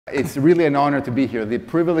It's really an honor to be here. The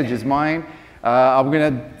privilege is mine. I'm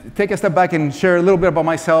going to take a step back and share a little bit about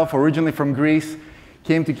myself. Originally from Greece,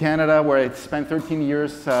 came to Canada where I spent 13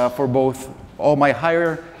 years for both all my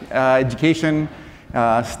higher education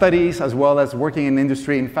studies as well as working in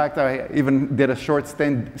industry. In fact, I even did a short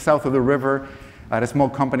stint south of the river at a small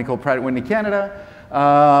company called Pratt & Whitney Canada.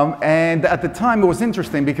 And at the time, it was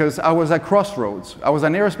interesting because I was at crossroads. I was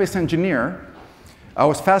an aerospace engineer. I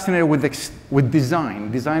was fascinated with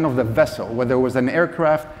design of the vessel, whether it was an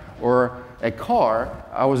aircraft or a car.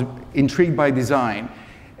 I was intrigued by design.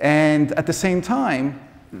 And at the same time,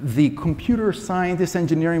 the computer scientist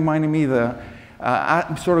engineering mind in me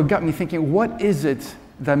sort of got me thinking, what is it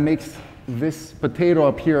that makes this potato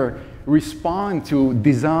up here respond to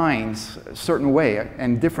designs a certain way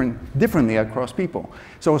and differently across people?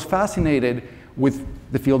 So I was fascinated with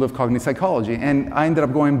the field of cognitive psychology, and I ended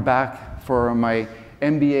up going back for my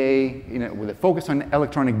MBA, with a focus on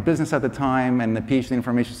electronic business at the time and a PhD in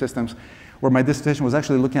information systems, where my dissertation was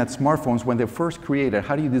actually looking at smartphones when they were first created.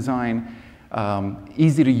 How do you design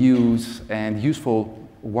easy to use and useful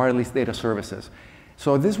wireless data services?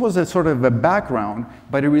 So this was a sort of a background,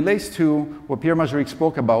 but it relates to what Pierre Majoric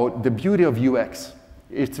spoke about, the beauty of UX.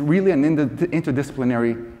 It's really an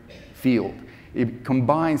interdisciplinary field. It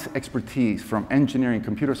combines expertise from engineering,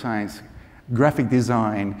 computer science, graphic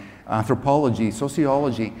design, anthropology,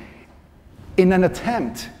 sociology, in an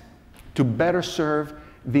attempt to better serve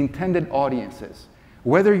the intended audiences.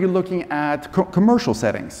 Whether you're looking at commercial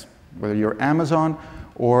settings, whether you're Amazon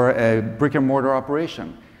or a brick and mortar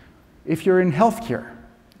operation, if you're in healthcare,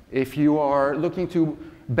 if you are looking to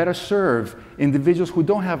better serve individuals who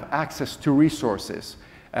don't have access to resources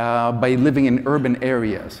by living in urban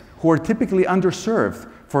areas, who are typically underserved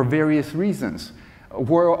for various reasons,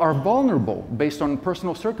 who are vulnerable based on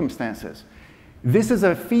personal circumstances. This is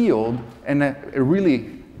a field and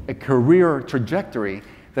a career trajectory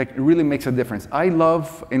that really makes a difference. I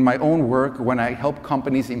love in my own work when I help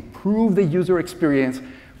companies improve the user experience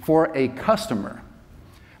for a customer.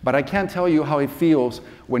 But I can't tell you how it feels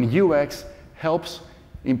when UX helps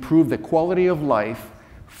improve the quality of life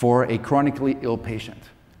for a chronically ill patient.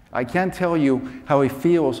 I can't tell you how it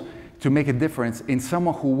feels to make a difference in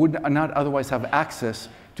someone who would not otherwise have access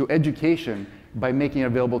to education by making it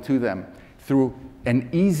available to them through an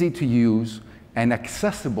easy-to-use and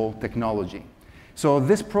accessible technology. So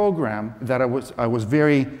this program that I was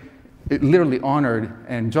very literally honored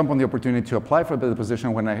and jumped on the opportunity to apply for the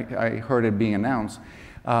position when I heard it being announced,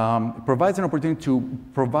 provides an opportunity to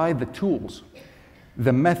provide the tools,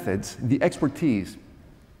 the methods, the expertise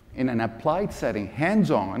in an applied setting,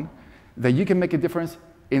 hands-on, that you can make a difference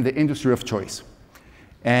in the industry of choice.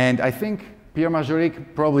 And I think Pierre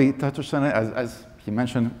Majoric probably touched on it, as he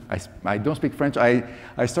mentioned. I don't speak French. I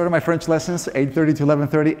started my French lessons 8:30 to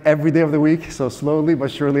 11:30 every day of the week, so slowly but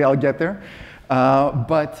surely I'll get there.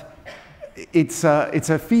 But it's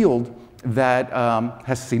a field that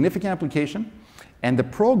has significant application, and the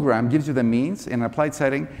program gives you the means in an applied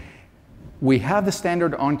setting. We have the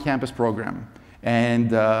standard on-campus program,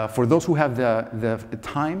 and for those who have the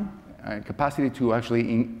time and capacity to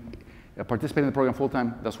actually participate in the program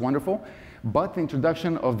full-time, that's wonderful. But the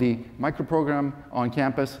introduction of the micro-program on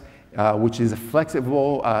campus, which is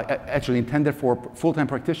flexible, actually intended for full-time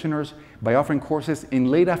practitioners, by offering courses in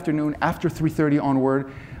late afternoon, after 3:30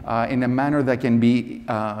 onward, in a manner that can be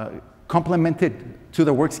complemented to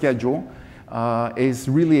the work schedule, is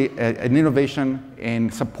really an innovation in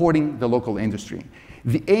supporting the local industry.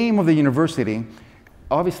 The aim of the university,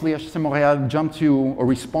 obviously, HEC Montréal jumped to or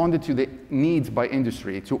responded to the needs by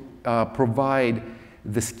industry to provide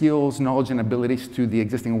the skills, knowledge, and abilities to the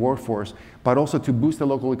existing workforce, but also to boost the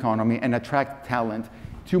local economy and attract talent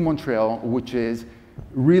to Montreal, which is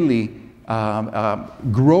really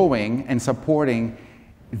growing and supporting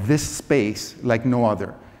this space like no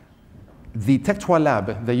other. The Tech 3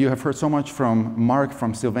 Lab that you have heard so much from Marc,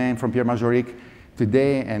 from Sylvain, from Pierre Majoric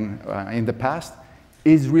today and in the past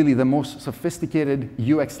is really the most sophisticated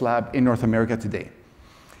UX lab in North America today.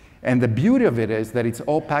 And the beauty of it is that it's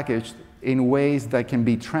all packaged in ways that can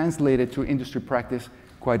be translated to industry practice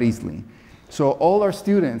quite easily. So all our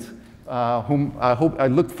students, whom I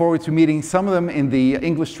look forward to meeting, some of them in the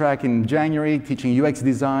English track in January, teaching UX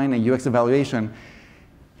design and UX evaluation,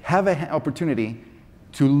 have an opportunity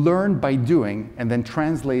to learn by doing and then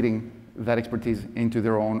translating that expertise into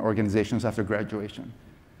their own organizations after graduation.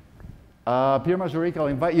 Pierre Majoric, I'll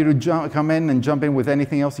invite you to come in and jump in with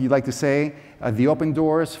anything else you'd like to say. The open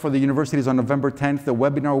doors for the university is on November 10th. The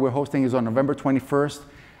webinar we're hosting is on November 21st.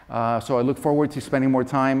 So I look forward to spending more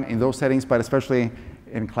time in those settings, but especially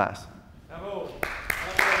in class.